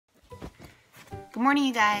Good morning,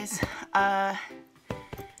 you guys.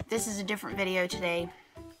 This is a different video today.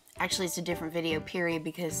 Actually, it's a different video, period,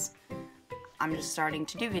 because I'm just starting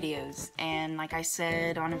to do videos. And like I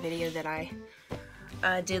said on a video that I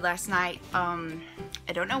did last night, I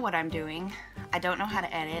don't know what I'm doing. I don't know how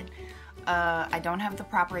to edit. I don't have the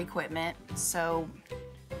proper equipment, so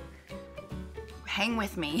hang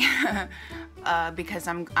with me because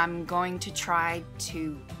I'm going to try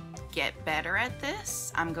to get better at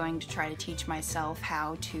this. I'm going to try to teach myself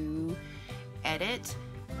how to edit.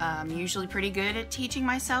 I'm usually pretty good at teaching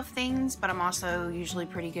myself things, but I'm also usually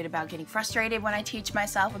pretty good about getting frustrated when I teach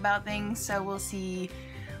myself about things, so we'll see.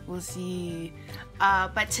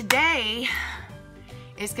 But today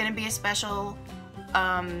is going to be a special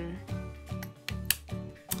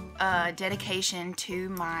dedication to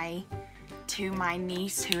my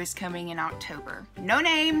niece who is coming in October. No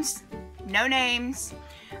names.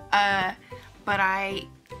 But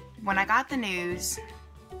when I got the news,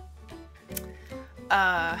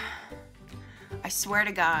 I swear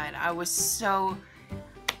to God, I was choked.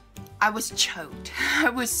 I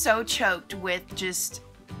was so choked with just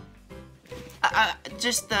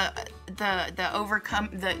the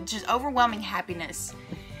overwhelming happiness,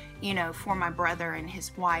 you know, for my brother and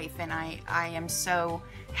his wife, and I am so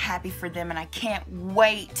happy for them, and I can't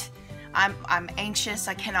wait. I'm anxious.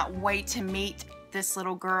 I cannot wait to meet this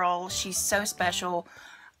little girl. She's so special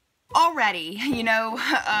already, you know.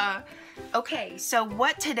 Okay, so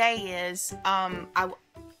what today is, I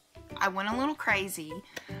went a little crazy.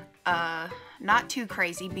 Not too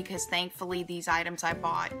crazy, because thankfully these items I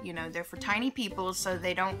bought, you know, they're for tiny people, so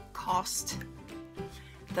they don't cost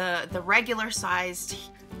the regular sized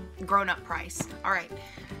grown-up price. Alright,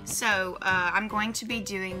 so I'm going to be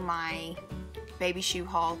doing my baby shoe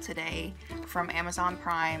haul today from Amazon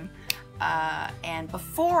Prime, and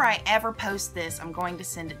before I ever post this, I'm going to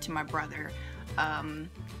send it to my brother,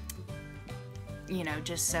 you know,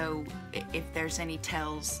 just so if there's any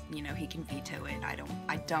tells, you know, he can veto it.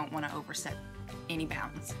 I don't want to overstep any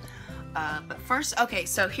bounds. But first, okay,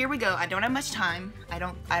 so here we go. I don't have much time. I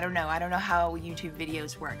don't know how YouTube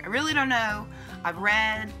videos work. I really don't know. I've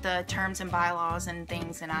read the terms and bylaws and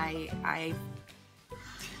things, and I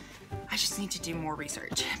just need to do more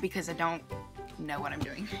research because I don't know what I'm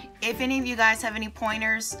doing. If any of you guys have any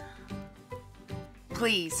pointers,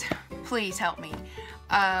 please help me.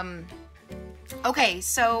 Okay,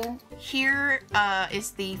 so here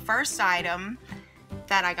is the first item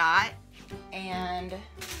that I got, and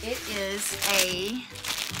it is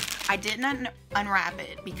I didn't unwrap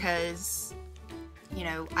it because, you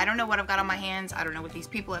know, I don't know what I've got on my hands. I don't know what these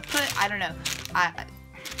people have put. I don't know.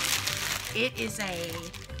 It is a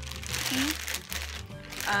pink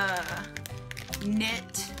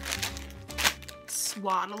knit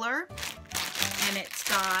swaddler, and it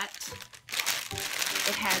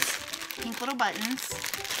has pink little buttons.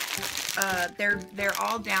 They're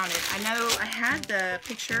all downed. I know I had the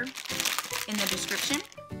picture in the description.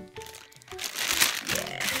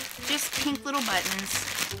 Yeah, just pink little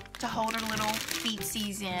buttons to hold her little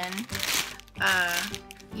feetsies in.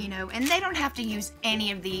 You know, and they don't have to use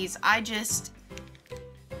any of these. I just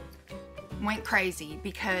went crazy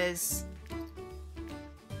because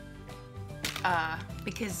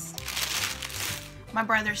my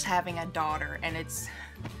brother's having a daughter, and it's,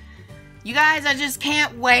 you guys, I just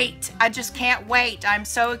can't wait. I just can't wait. I'm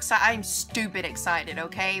so excited. I'm stupid excited,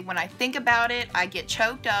 okay? When I think about it, I get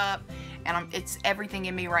choked up, and it's everything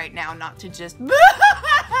in me right now not to just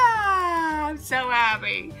I'm so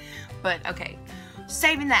happy. But okay,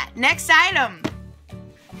 saving that. Next item.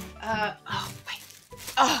 Oh wait.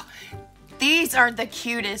 Oh, these are the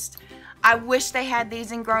cutest. I wish they had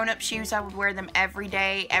these in grown-up shoes. I would wear them every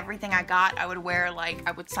day. Everything I got, I would wear, like,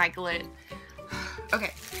 I would cycle it.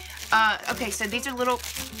 Okay. Okay, so these are little, check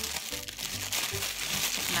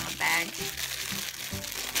them out, bag.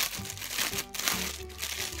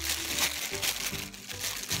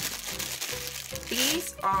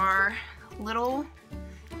 These are little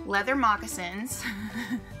leather moccasins.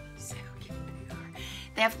 So cute they are.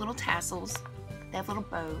 They have little tassels. They have little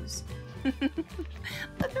bows.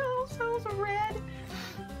 But their little soles are red.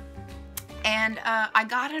 And I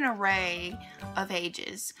got an array of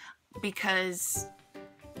ages because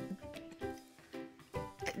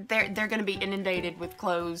they're going to be inundated with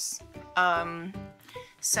clothes.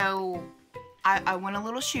 So I went a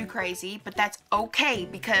little shoe crazy, but that's okay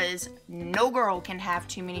because no girl can have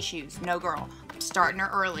too many shoes. No girl. I'm starting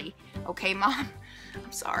her early. Okay, Mom?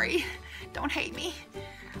 I'm sorry. Don't hate me.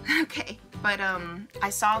 Okay, but I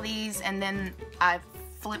saw these, and then I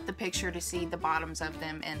flipped the picture to see the bottoms of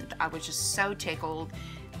them, and I was just so tickled.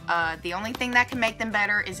 The only thing that can make them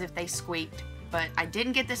better is if they squeaked. but I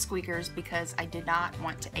didn't get the squeakers because I did not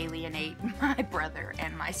want to alienate my brother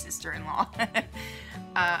and my sister-in-law.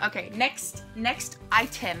 Okay, next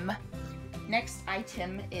item. Next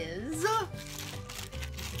item is... Oh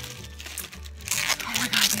my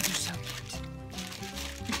god, these are so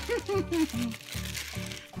cute.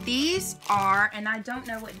 These are, and I don't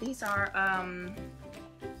know what these are,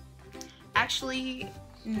 actually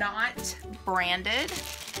not branded.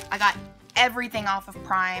 I got everything off of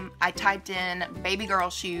Prime. I typed in baby girl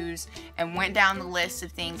shoes and went down the list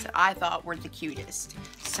of things that I thought were the cutest.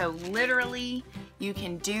 So literally, you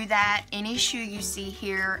can do that. Any shoe you see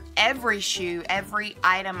here, every shoe, every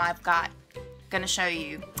item I've got, gonna show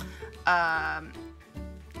you,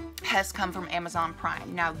 has come from Amazon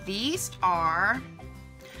Prime. Now these are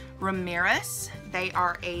Ramirez. They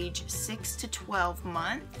are age 6 to 12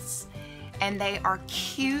 months. And they are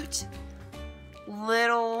cute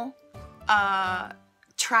little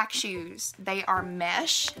track shoes. They are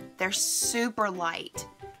mesh. They're super light,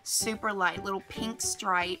 little pink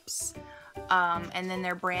stripes. And then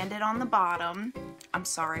they're branded on the bottom. I'm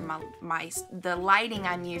sorry, the lighting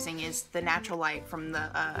I'm using is the natural light from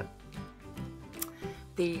the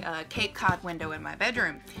Cape Cod window in my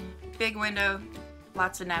bedroom. Big window,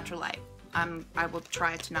 lots of natural light. I will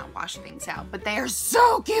try to not wash things out, but they are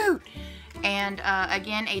so cute. And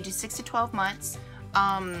again, ages 6 to 12 months.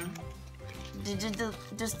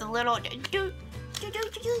 Just the little.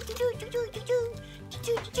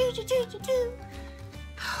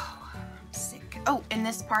 Oh, I'm sick. Oh, and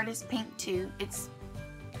this part is pink too. Let's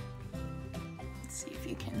see if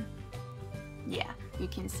you can. Yeah, you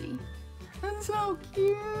can see. That's so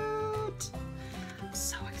cute. I'm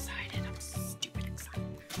so excited. I'm stupid excited.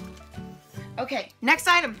 Okay, next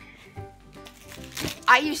item.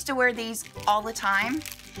 I used to wear these all the time.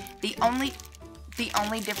 The only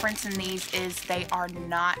difference in these is they are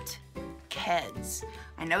not Keds.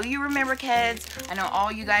 I know you remember Keds. I know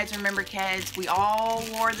all you guys remember Keds. We all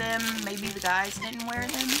wore them. Maybe the guys didn't wear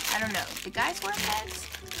them. I don't know. Did guys wear Keds?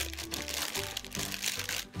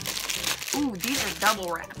 Ooh, these are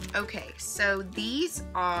double wrapped. Okay, so these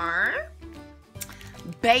are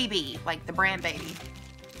Bebe, like the brand Bebe.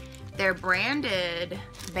 They're branded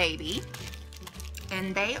Bebe.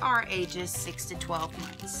 And they are ages 6 to 12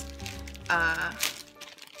 months.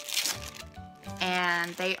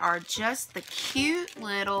 And they are just the cute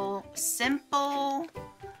little, simple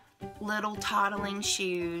little toddling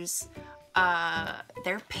shoes.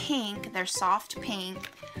 They're pink. They're soft pink.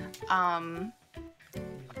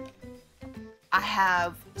 I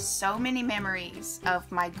have so many memories of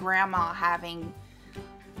my grandma having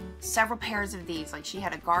several pairs of these. Like, she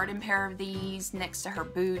had a garden pair of these next to her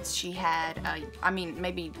boots. She had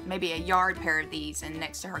maybe a yard pair of these and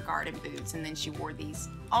next to her garden boots, and then she wore these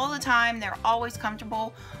all the time. They're always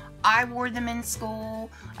comfortable. I wore them in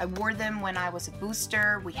school. I wore them when I was a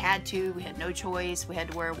booster. We had no choice. We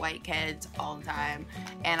had to wear white Keds all the time,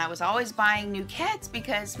 and I was always buying new Keds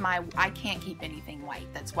because I can't keep anything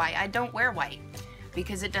white. That's why I don't wear white,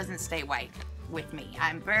 because it doesn't stay white with me.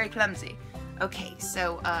 I'm very clumsy. Okay,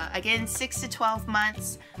 so again, 6 to 12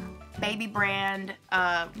 months, Bebe brand,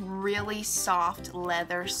 really soft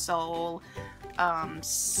leather sole,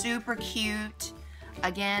 super cute.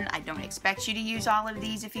 Again, I don't expect you to use all of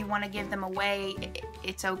these if you want to give them away.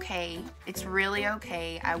 It's okay. It's really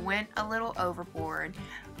okay. I went a little overboard,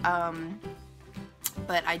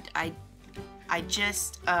 but I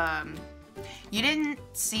just, you didn't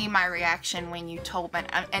see my reaction when you told me,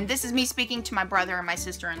 and this is me speaking to my brother and my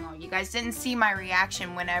sister-in-law. You guys didn't see my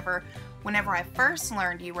reaction whenever I first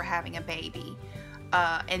learned you were having a baby.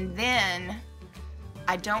 And then,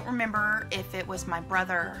 I don't remember if it was my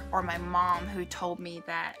brother or my mom who told me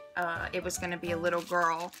that it was going to be a little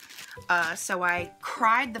girl. So I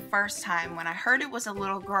cried the first time. When I heard it was a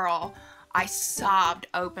little girl, I sobbed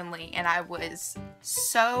openly, and I was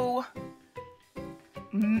so...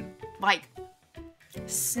 like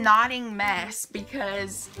snotting mess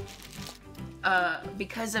because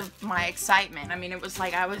of my excitement. I mean, it was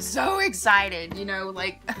like I was so excited, you know,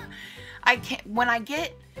 like I can't,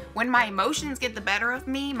 when my emotions get the better of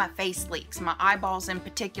me, my face leaks, my eyeballs in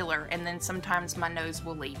particular, and then sometimes my nose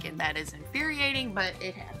will leak, and that is infuriating, but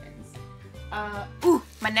it happens. Ooh,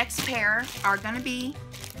 my next pair are gonna be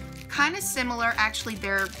kind of similar. Actually,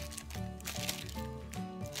 they're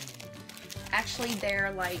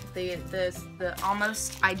like the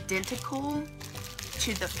almost identical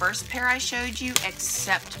to the first pair I showed you,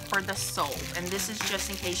 except for the sole. And this is just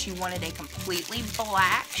in case you wanted a completely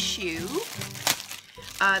black shoe.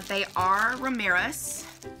 They are Ramirez.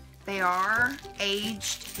 They are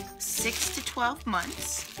aged 6 to 12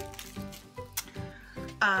 months.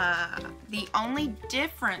 The only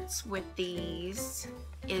difference with these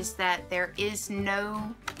is that there is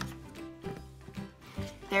no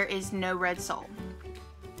red sole.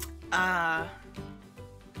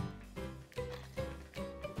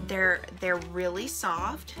 They're really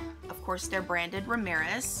soft. Of course, they're branded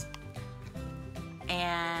Ramirez.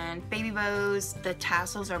 And baby bows, the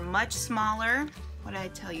tassels are much smaller. What did I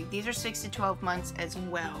tell you? These are 6 to 12 months as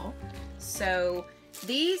well. So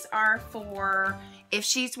these are for if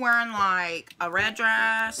she's wearing like a red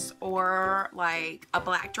dress or like a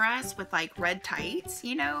black dress with like red tights,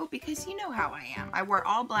 you know, because you know how I am. I wear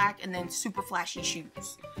all black and then super flashy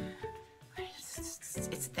shoes. It's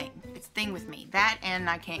a thing. It's a thing with me. That and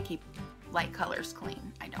I can't keep light colors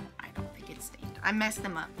clean. I don't think it's stained. I mess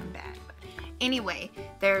them up. I'm bad. But anyway,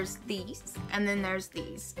 there's these and then there's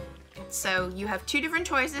these. So you have 2 different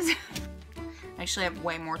choices. Actually, I have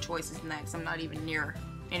way more choices than that because I'm not even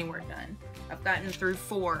anywhere done. I've gotten through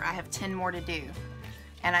 4. I have 10 more to do.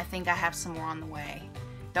 And I think I have some more on the way.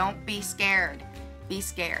 Don't be scared. Be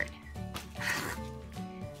scared.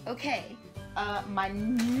 Okay. My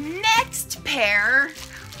next pair.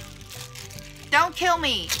 Don't kill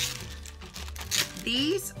me.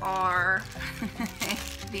 These are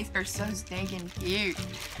these are so stinking cute.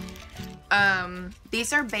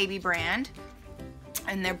 These are Bebe brand,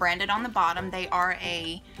 and they're branded on the bottom. They are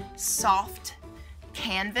a soft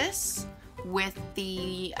canvas with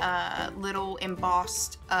the little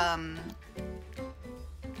embossed, I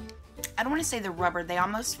don't want to say the rubber.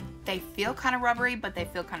 They feel kind of rubbery, but they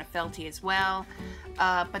feel kind of felty as well.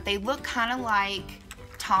 But they look kind of like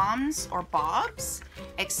Toms or Bobs,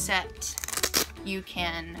 except you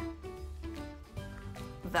can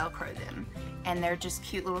Velcro them. And they're just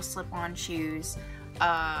cute little slip-on shoes.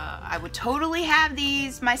 I would totally have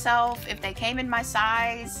these myself if they came in my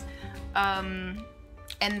size. And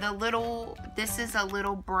this is a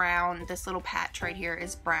little brown, this little patch right here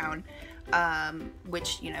is brown,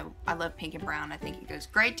 which, you know, I love pink and brown. I think it goes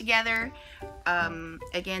great together.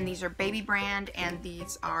 Again, these are Bebe brand, and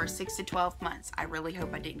these are 6 to 12 months. I really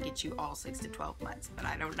hope I didn't get you all 6 to 12 months, but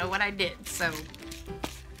I don't know what I did, so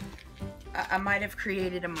I might have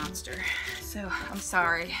created a monster. So, I'm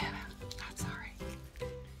sorry. I'm sorry.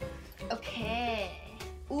 Okay.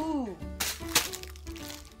 Ooh.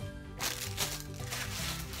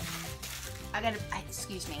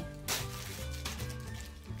 Excuse me.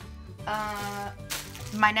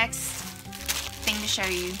 My next thing to show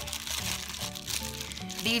you.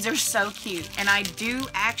 These are so cute, and I do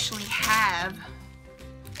actually have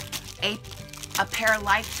a pair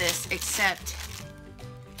like this, except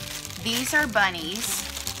these are bunnies.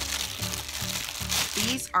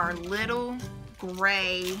 These are little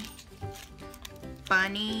gray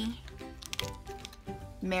bunny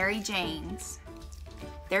Mary Janes.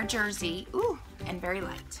 They're jersey, ooh, and very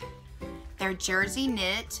light. They're jersey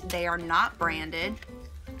knit. They are not branded,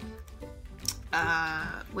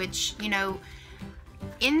 which, you know,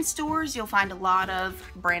 in stores you'll find a lot of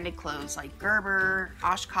branded clothes like Gerber,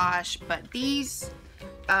 Oshkosh, but these,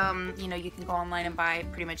 you know, you can go online and buy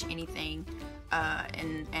pretty much anything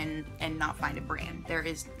and not find a brand. There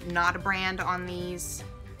is not a brand on these.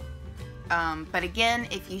 But again,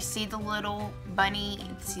 if you see the little bunny,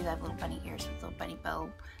 see that little bunny ears with little bunny bow,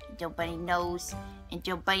 little bunny nose, and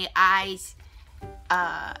little bunny eyes,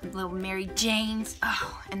 little Mary Janes,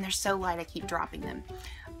 oh, and they're so light I keep dropping them.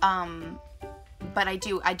 But I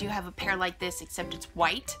do have a pair like this, except it's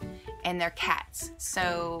white, and they're cats.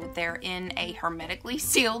 So they're in a hermetically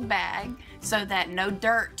sealed bag so that no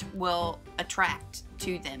dirt will attract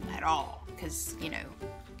to them at all, because, you know,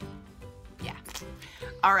 yeah.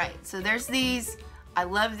 Alright, so there's these. I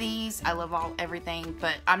love these. I love everything,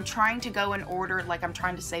 but I'm trying to go in order, like I'm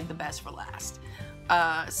trying to save the best for last.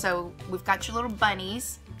 So we've got your little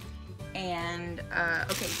bunnies, and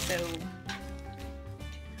okay, so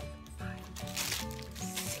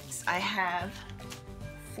 6. I have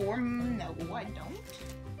 4. No, I don't.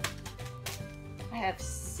 I have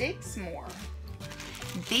 6 more.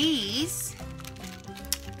 These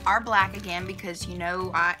are black again because, you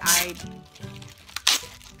know, I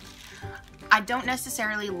don't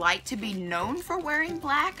necessarily like to be known for wearing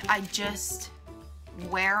black. I just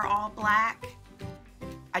wear all black.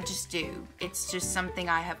 I just do. It's just something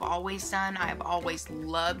I have always done. I have always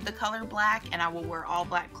loved the color black, and I will wear all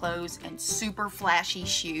black clothes and super flashy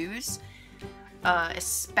shoes.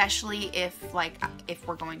 Especially if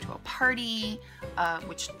we're going to a party,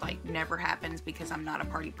 which like never happens because I'm not a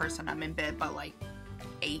party person. I'm in bed by like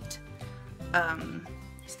 8. At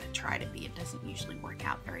least I try to be. It doesn't usually work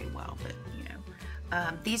out very well, but you know.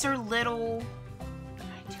 These are little,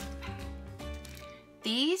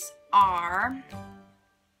 these are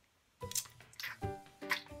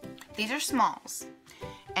These are smalls.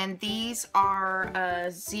 And these are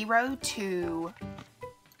 0 to,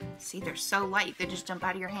 see, they're so light, they just jump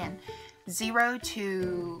out of your hand. 0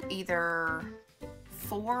 to either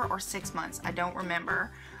 4 or 6 months, I don't remember.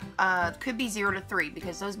 Could be 0 to 3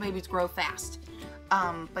 because those babies grow fast.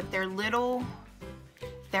 But they're little,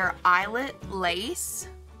 they're eyelet lace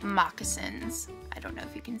moccasins. I don't know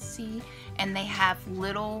if you can see. And they have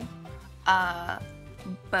little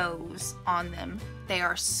bows on them. They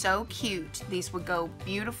are so cute. These would go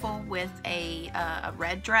beautiful with a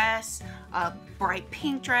red dress, a bright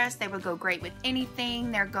pink dress. They would go great with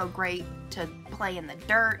anything. They'll go great to play in the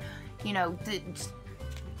dirt. You know,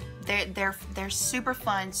 they're super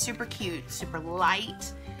fun, super cute, super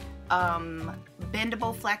light,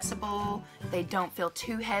 bendable, flexible. They don't feel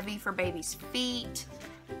too heavy for babies' feet,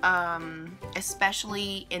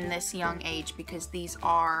 especially in this young age because these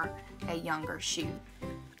are a younger shoe.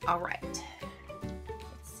 All right,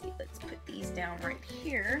 let's see, let's put these down right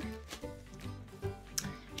here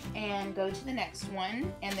and go to the next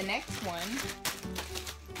one. And the next one,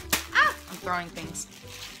 I'm throwing things.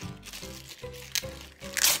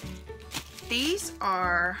 These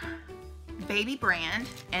are Baby brand,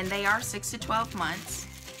 and they are 6 to 12 months.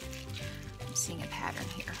 I'm seeing a pattern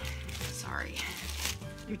here. Sorry.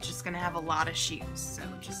 You're just gonna have a lot of shoes, so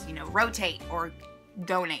just, you know, rotate or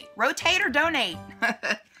donate. Rotate or donate.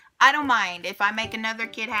 I don't mind. If I make another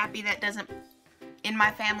kid happy that doesn't, in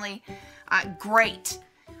my family, great.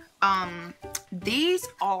 These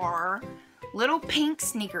are little pink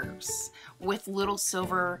sneakers with little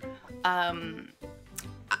silver,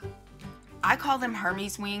 I call them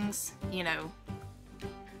Hermes wings, you know,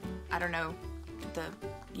 I don't know,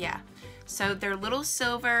 yeah. So they're little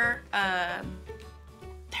silver,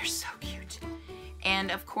 they're so cute.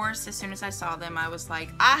 And of course, as soon as I saw them, I was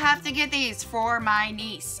like, I have to get these for my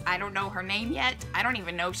niece. I don't know her name yet. I don't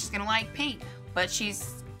even know if she's gonna like pink, but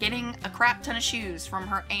she's getting a crap ton of shoes from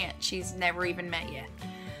her aunt she's never even met yet.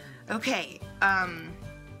 Okay,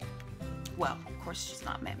 well, of course she's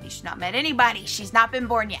not met me. She's not met anybody. She's not been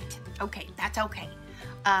born yet. Okay, that's okay.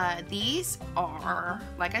 These are,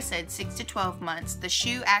 like I said, 6 to 12 months. The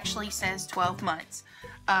shoe actually says 12 months.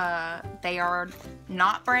 They are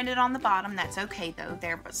not branded on the bottom. That's okay though.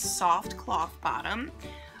 They're a soft cloth bottom.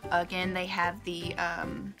 Again, they have the,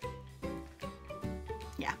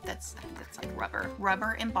 yeah, that's like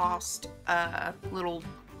rubber embossed, little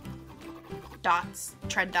dots,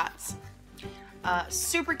 tread dots.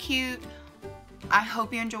 Super cute. I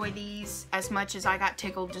hope you enjoy these as much as I got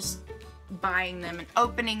tickled just buying them and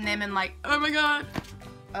opening them and like, oh my god.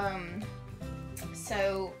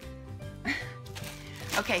 So,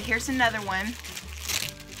 okay, here's another one.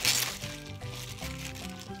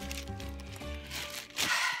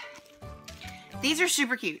 These are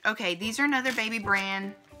super cute. Okay, these are another Baby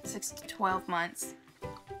brand, 6 to 12 months.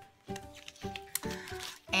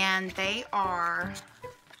 And they are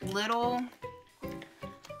little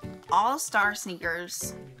all-star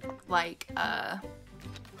sneakers, like, I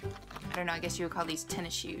don't know, I guess you would call these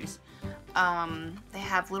tennis shoes. They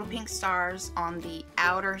have little pink stars on the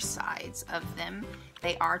outer sides of them.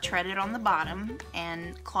 They are treaded on the bottom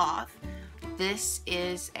and cloth. This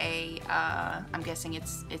is a, I'm guessing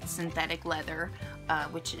it's synthetic leather,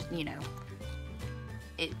 which is, you know,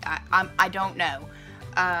 I don't know.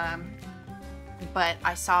 But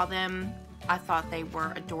I saw them, I thought they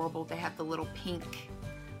were adorable. They have the little pink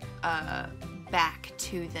back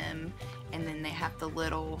to them, and then they have the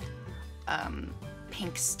little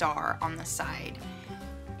pink star on the side.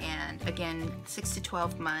 And again, 6 to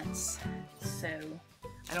 12 months, so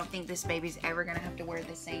I don't think this baby's ever gonna have to wear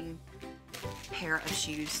the same pair of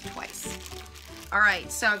shoes twice.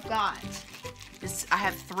 Alright, so I've got this, I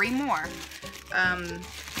have 3 more.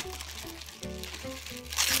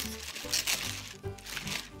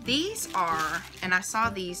 These are, and I saw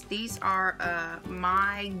these are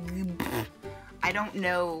I don't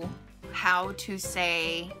know how to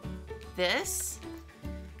say this.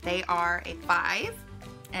 They are a 5,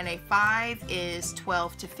 and a 5 is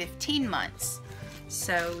 12 to 15 months.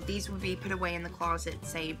 So these would be put away in the closet,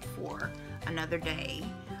 saved for another day.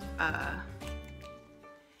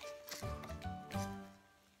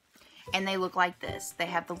 And they look like this. They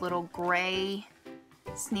have the little gray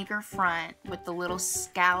sneaker front with the little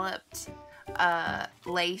scalloped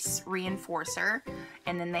lace reinforcer,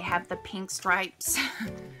 and then they have the pink stripes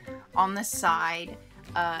on the side.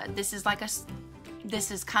 This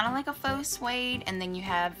is kind of like a faux suede, and then you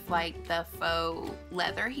have like the faux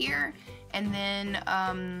leather here, and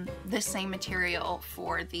then the same material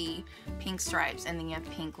for the pink stripes, and then you have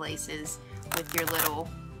pink laces with your little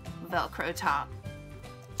Velcro top.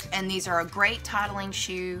 And these are a great toddling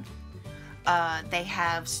shoe. They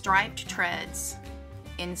have striped treads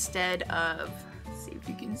instead of, let's see if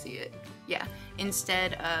you can see it. Yeah,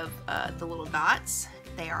 instead of the little dots.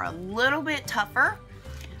 They are a little bit tougher,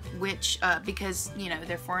 which, because, you know,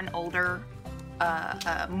 they're for an older,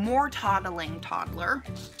 more toddling toddler.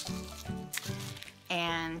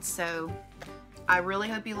 And so I really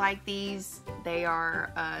hope you like these. They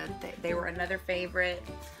are, they were another favorite.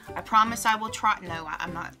 I promise I will try. No,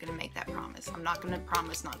 I'm not going to make that promise. I'm not going to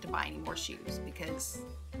promise not to buy any more shoes because...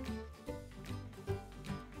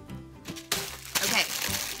 Okay,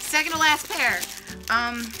 second to last pair.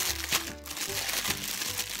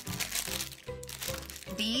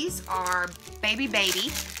 These are Bebe,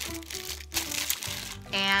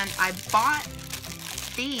 and I bought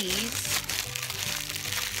these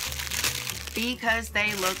because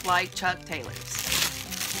they look like Chuck Taylors,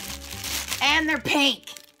 and they're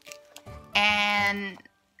pink, and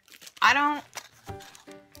I don't,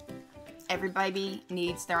 every baby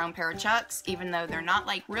needs their own pair of Chucks, even though they're not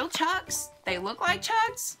like real Chucks. They look like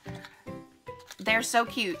Chucks. They're so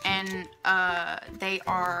cute, and they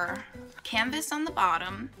are canvas on the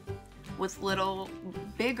bottom with little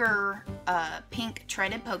bigger pink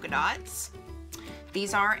treaded polka dots.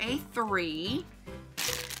 These are a 3.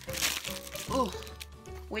 Ooh,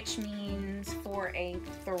 which means for a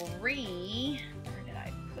 3, where did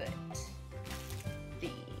I put the,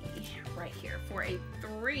 right here, for a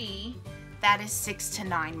 3, that is 6 to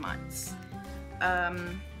 9 months.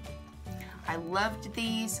 I loved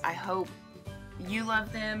these. I hope you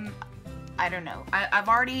love them. I don't know. I've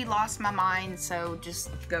already lost my mind, so just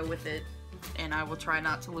go with it, and I will try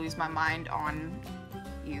not to lose my mind on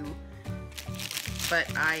you. But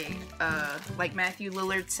I, like Matthew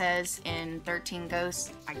Lillard says in 13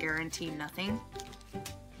 Ghosts, I guarantee nothing.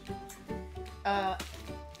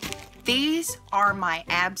 These are my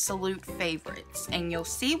absolute favorites, and you'll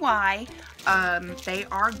see why. They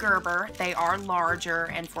are Gerber, they are larger,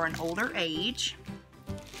 and for an older age.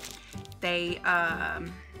 They, I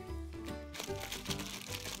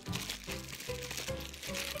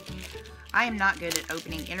am not good at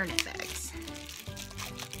opening internet bags.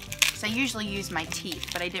 So I usually use my teeth,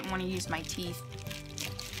 but I didn't want to use my teeth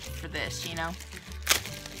for this, you know.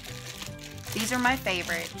 These are my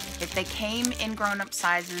favorite. If they came in grown-up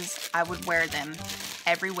sizes, I would wear them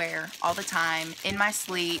everywhere, all the time, in my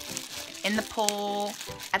sleep, in the pool,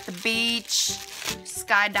 at the beach,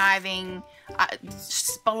 skydiving,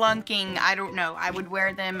 spelunking, I don't know. I would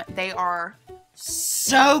wear them. They are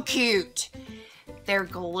so cute. They're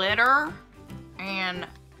glitter and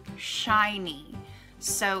shiny.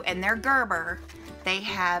 So, and they're Gerber. They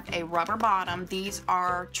have a rubber bottom. These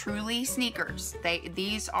are truly sneakers.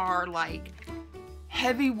 These are like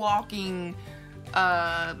heavy walking,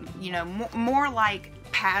 you know, more like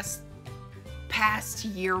past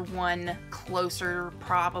year 1, closer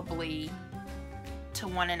probably to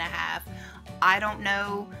 1.5. I don't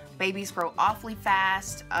know. Babies grow awfully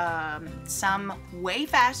fast, some way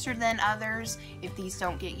faster than others. If these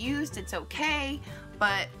don't get used, it's okay,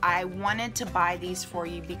 but I wanted to buy these for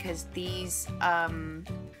you because these,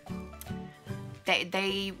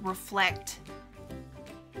 they reflect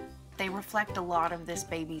a lot of this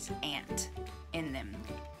baby's aunt in them,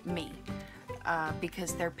 me,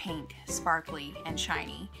 because they're pink, sparkly, and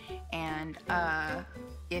shiny, and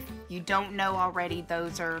if you don't know already,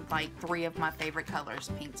 those are like 3 of my favorite colors,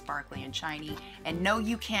 pink, sparkly, and shiny. And no,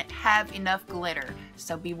 you can't have enough glitter,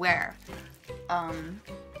 so beware.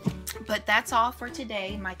 But that's all for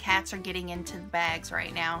today. My cats are getting into the bags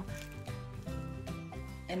right now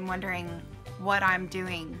and wondering what I'm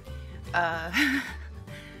doing,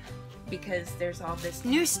 because there's all this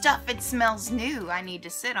new stuff. It smells new. I need to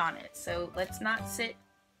sit on it, so let's not sit.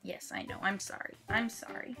 Yes, I know. I'm sorry. I'm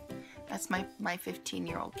sorry. That's my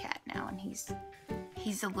 15-year-old cat now, and he's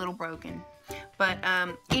a little broken. But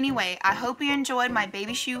anyway, I hope you enjoyed my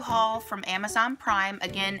baby shoe haul from Amazon Prime.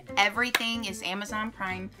 Again, everything is Amazon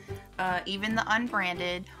Prime, even the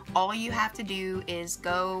unbranded. All you have to do is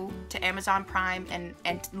go to Amazon Prime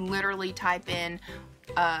and literally type in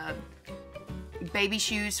baby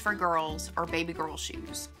shoes for girls or baby girl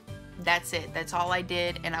shoes. That's it. That's all I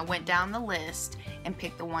did, and I went down the list and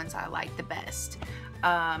picked the ones I liked the best.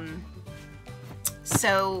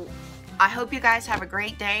 So I hope you guys have a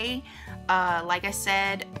great day. Like I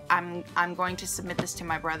said, I'm going to submit this to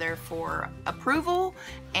my brother for approval,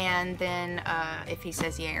 and then if he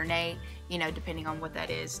says yay or nay, you know, depending on what that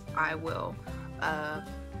is, I will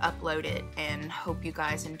upload it, and hope you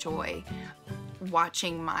guys enjoy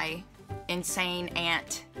watching my insane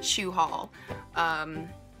aunt shoe haul.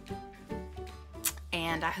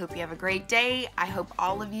 And I hope you have a great day. I hope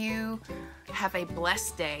all of you have a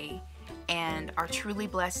blessed day. and are truly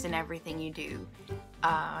blessed in everything you do.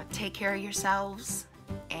 Take care of yourselves,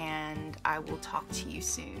 and I will talk to you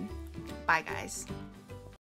soon. Bye, guys.